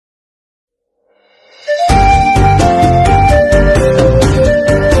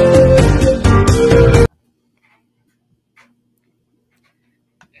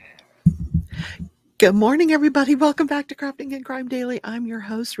Good morning, everybody. Welcome back to Crafting and Crime Daily. I'm your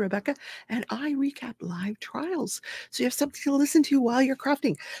host, Rebecca, and I recap live trials. So you have something to listen to while you're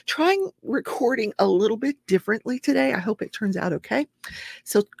crafting. Trying recording a little bit differently today. I hope it turns out okay.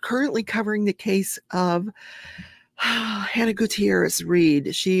 So currently covering the case of Hannah Gutierrez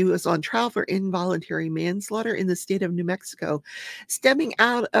Reed. She was on trial for involuntary manslaughter in the state of New Mexico, stemming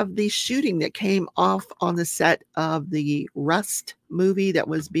out of the shooting that came off on the set of the Rust movie that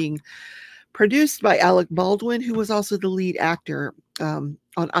was being produced by Alec Baldwin, who was also the lead actor, on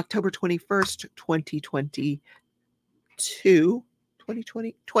October 21st,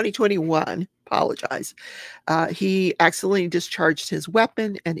 2021. Apologize. He accidentally discharged his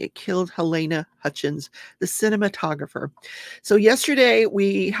weapon and it killed Helena Hutchins, the cinematographer. So yesterday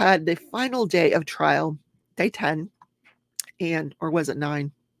we had the final day of trial, day 10, or was it 9?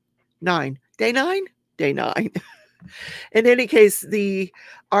 9. Day 9? Day 9. In any case, the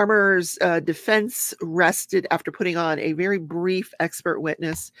armorer's defense rested after putting on a very brief expert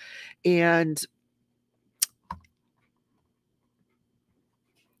witness, and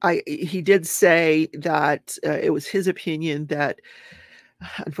he did say that it was his opinion that,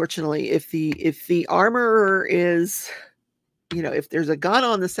 unfortunately, if the armorer is, if there's a gun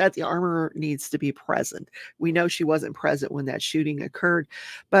on the set, the armorer needs to be present. We know she wasn't present when that shooting occurred,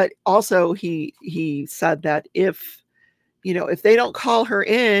 but also he said that if they don't call her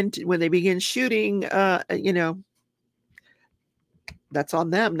in when they begin shooting, that's on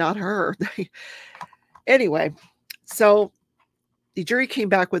them, not her. Anyway, so the jury came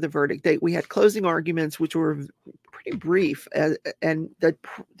back with a verdict. We had closing arguments, which were pretty brief, and the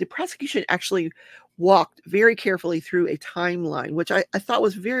prosecution actually walked very carefully through a timeline, which I thought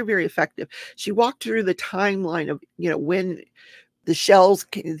was very, very effective. She walked through the timeline of, when the shells,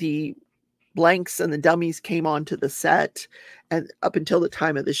 the blanks and the dummies came onto the set and up until the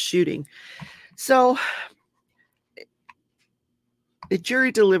time of the shooting. So the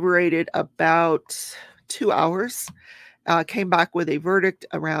jury deliberated about 2 hours, came back with a verdict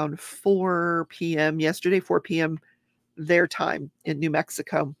around 4 p.m. yesterday, 4 p.m. their time in New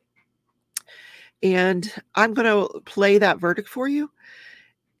Mexico. And I'm going to play that verdict for you.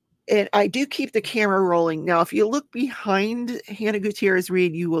 And I do keep the camera rolling. Now, if you look behind Hannah Gutierrez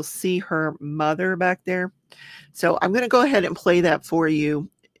Reed, you will see her mother back there. So I'm going to go ahead and play that for you.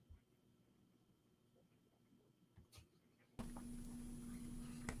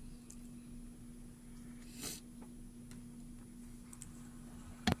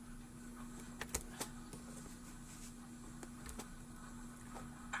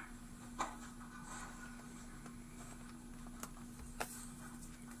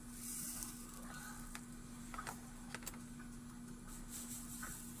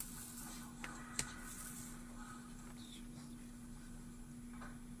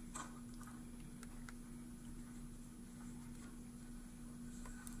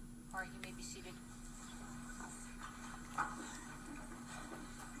 All right, you may be seated. All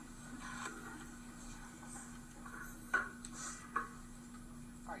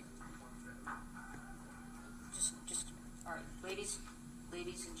right. All right,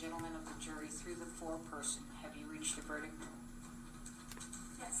 ladies and gentlemen of the jury, through the foreperson, have you reached a verdict?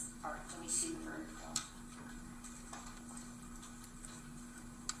 Yes. All right, let me see the verdict form.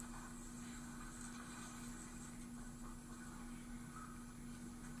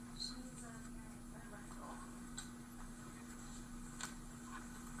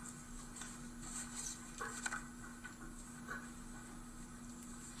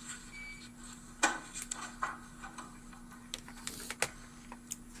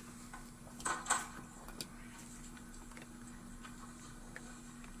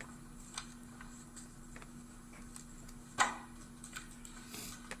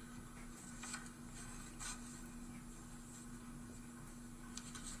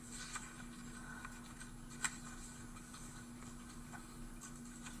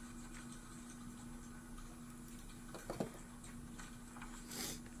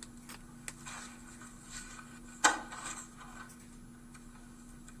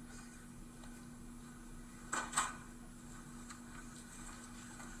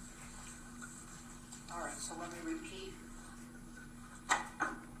 So let me repeat.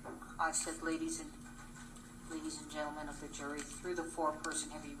 I said, ladies and gentlemen of the jury, through the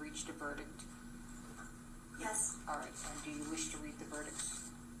foreperson, have you reached a verdict? Yes. All right. And do you wish to read the verdicts?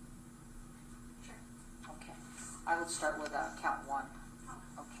 Sure. Okay. I would start with count 1.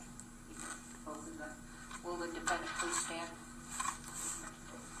 Okay. Will the defendant please stand?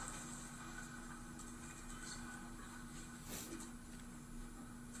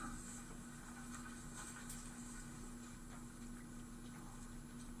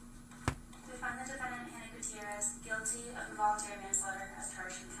 The defendant guilty of involuntary manslaughter as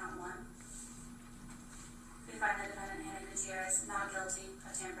charged in count 1. We find the defendant, Hannah Gutierrez, not guilty of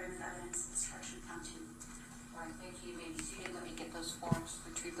tampering with evidence as charged in count 2. All right, thank you. You may be seated. Let me get those forms,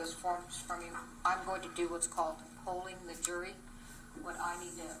 retrieve those forms from you. I'm going to do what's called polling the jury. What I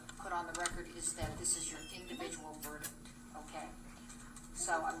need to put on the record is that this is your individual verdict, okay?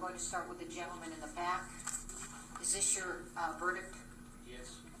 So I'm going to start with the gentleman in the back. Is this your verdict?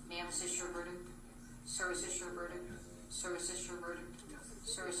 Yes. Ma'am, is this your verdict? Sir, is this your verdict? Sir, is this your verdict? Yes.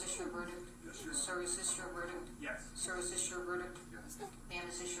 Sir, is this your verdict? Yes, Your Honor. Sir, is this your verdict? Yes. Sir, is this your verdict? Yes. Ma'am,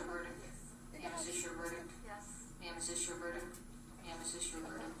 is this your verdict? Ma'am, is this your verdict? Yes. Ma'am, is this your verdict? Ma'am, is this your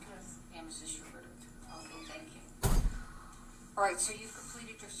verdict? Yes. Ma'am, is this your verdict? Okay, thank you. All right, so you've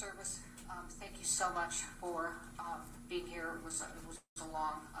completed your service. Thank you so much for being here. It was a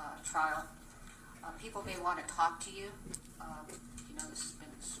long trial. People may want to talk to you. You know, this has been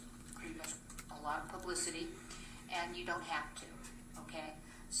pretty much a lot of publicity, and you don't have to, okay?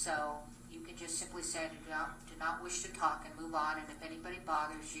 So you can just simply say, do not wish to talk and move on, and if anybody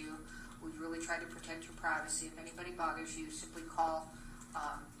bothers you, we really try to protect your privacy. If anybody bothers you, simply call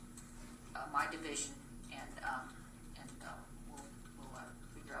my division, and we'll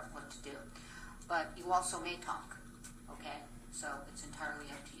figure out what to do. But you also may talk, okay? So it's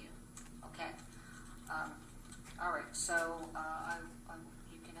entirely up to you, okay? All right, so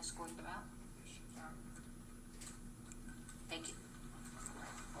you can escort them out. Thank you.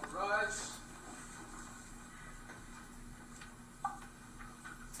 All rise.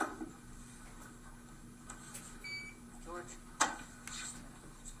 George?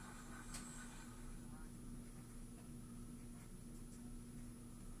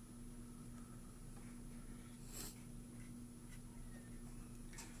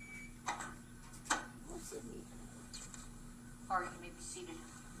 All right, you may be seated.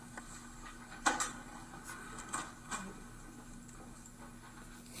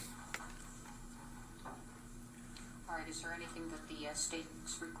 All right, is there anything that the state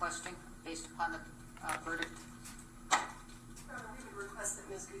is requesting based upon the verdict? We would request that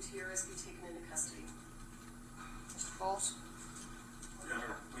Ms. Gutierrez be taken into custody. Mr. Bowles? Your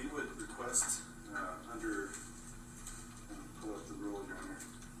Honor, we would request under, pull up the rule, Your Honor.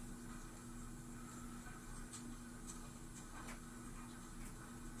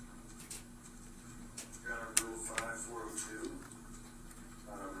 Your Honor, Rule 5402,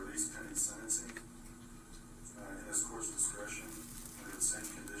 release pending sentencing. In this court's discretion, under the same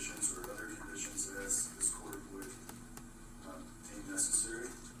conditions or other conditions as this court would deem necessary.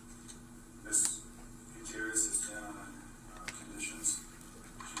 Ms. Gutierrez has been on conditions.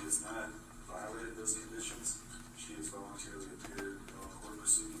 She has not violated those conditions. She has voluntarily appeared in all court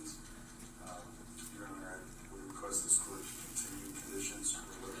proceedings. Your Honor, I would request this court to continue conditions or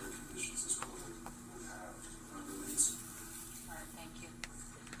whatever conditions this court would have on release. All right, thank you.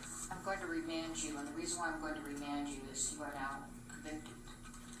 I'm going to remand you, and the reason why I'm going to remand you is you are now convicted.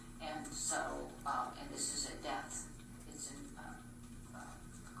 And so, and this is a death. It's in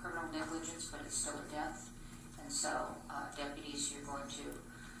criminal negligence, but it's still a death. And so, deputies, you're going to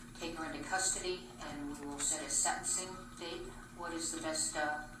take her into custody, and we will set a sentencing date. What is the best,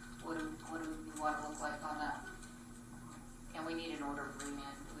 what do we want to look like on that? And we need an order of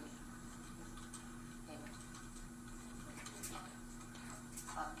remand.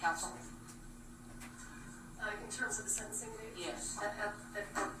 Counsel? In terms of the sentencing date? Yes.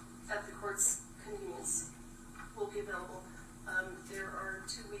 At the court's convenience will be available. There are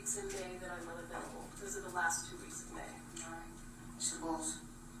 2 weeks in May that I'm unavailable. Those are the last 2 weeks of May. All right. Mr. Bowles?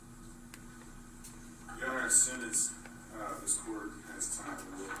 Your Honor, as soon as this court has time,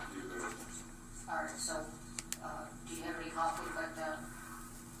 we will be available. All right, so, do you have any conflict like that?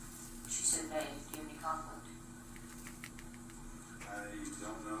 She said May. Do you have any conflict? I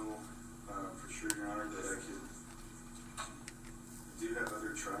don't know for sure, Your Honor, that I could. I do have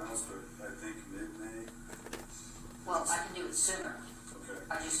other trials, but I think mid-May. Well, I can do it sooner. Okay.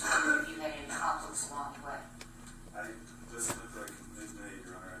 I just wondered if you had any conflicts along the way. It doesn't look like mid-May,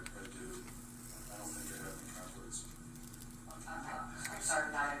 Your Honor. I do. I don't think I have any conflicts. I'm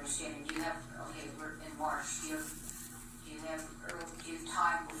sorry, not understanding. Do you have, okay, we're in March. Do you have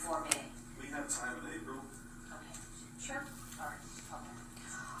time before May? We have time in April. Okay. Sure. All right. Okay.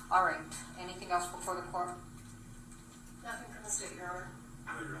 All right. Anything else before the court? Nothing from the state, Your Honor.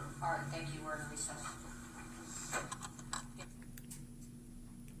 No, Your Honor. All right. Thank you. We're in recess.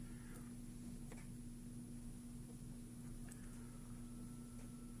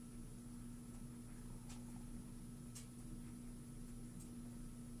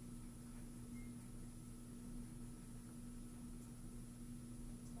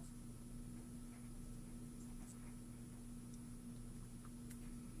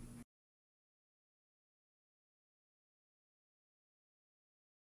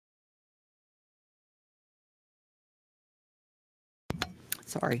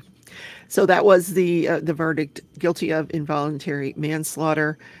 Sorry. So that was the verdict, guilty of involuntary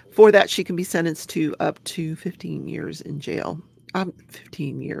manslaughter. For that, she can be sentenced to up to 15 years in jail.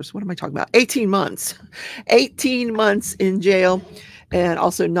 15 years. What am I talking about? 18 months. 18 months in jail. And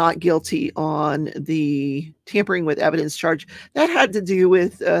also not guilty on the tampering with evidence charge. That had to do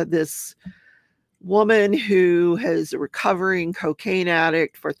with this woman who is a recovering cocaine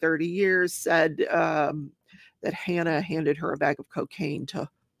addict for 30 years, said that Hannah handed her a bag of cocaine to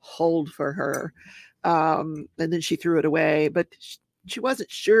hold for her. And then she threw it away, but she wasn't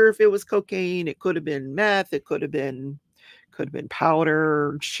sure if it was cocaine. It could have been meth. It could have been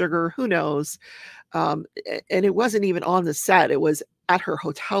powder, sugar, who knows? And it wasn't even on the set. It was at her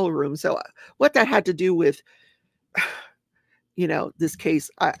hotel room. So what that had to do with, this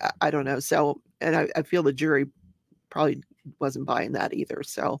case, I don't know. So, and I feel the jury probably wasn't buying that either.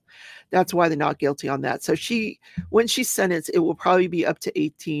 So that's why they're not guilty on that. So when she's sentenced, it will probably be up to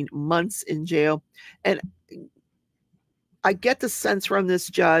 18 months in jail. And I get the sense from this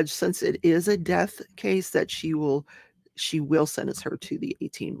judge, since it is a death case, that she will sentence her to the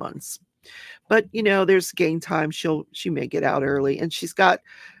 18 months. But, there's gain time. She may get out early, and she's got,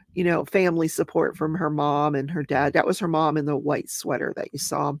 family support from her mom and her dad. That was her mom in the white sweater that you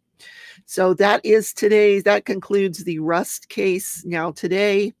saw. So that concludes the Rust case. Now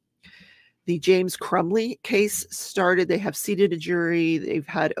today, the James Crumley case started. They have seated a jury. They've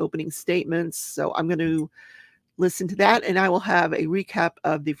had opening statements. So I'm going to listen to that, and I will have a recap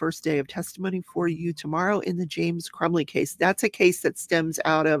of the first day of testimony for you tomorrow in the James Crumley case. That's a case that stems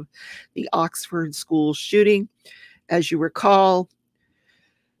out of the Oxford school shooting. As you recall,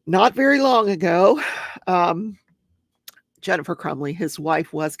 not very long ago, Jennifer Crumley, his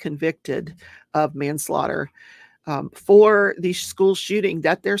wife, was convicted of manslaughter for the school shooting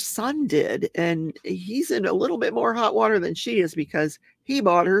that their son did. And he's in a little bit more hot water than she is, because he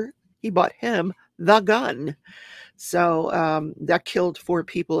bought him the gun. So that killed 4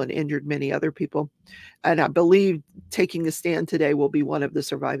 people and injured many other people. And I believe taking the stand today will be one of the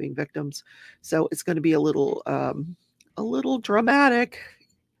surviving victims. So it's going to be a little dramatic.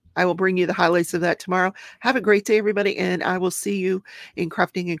 I will bring you the highlights of that tomorrow. Have a great day, everybody, and I will see you in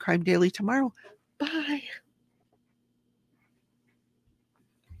Crafting and Crime Daily tomorrow. Bye.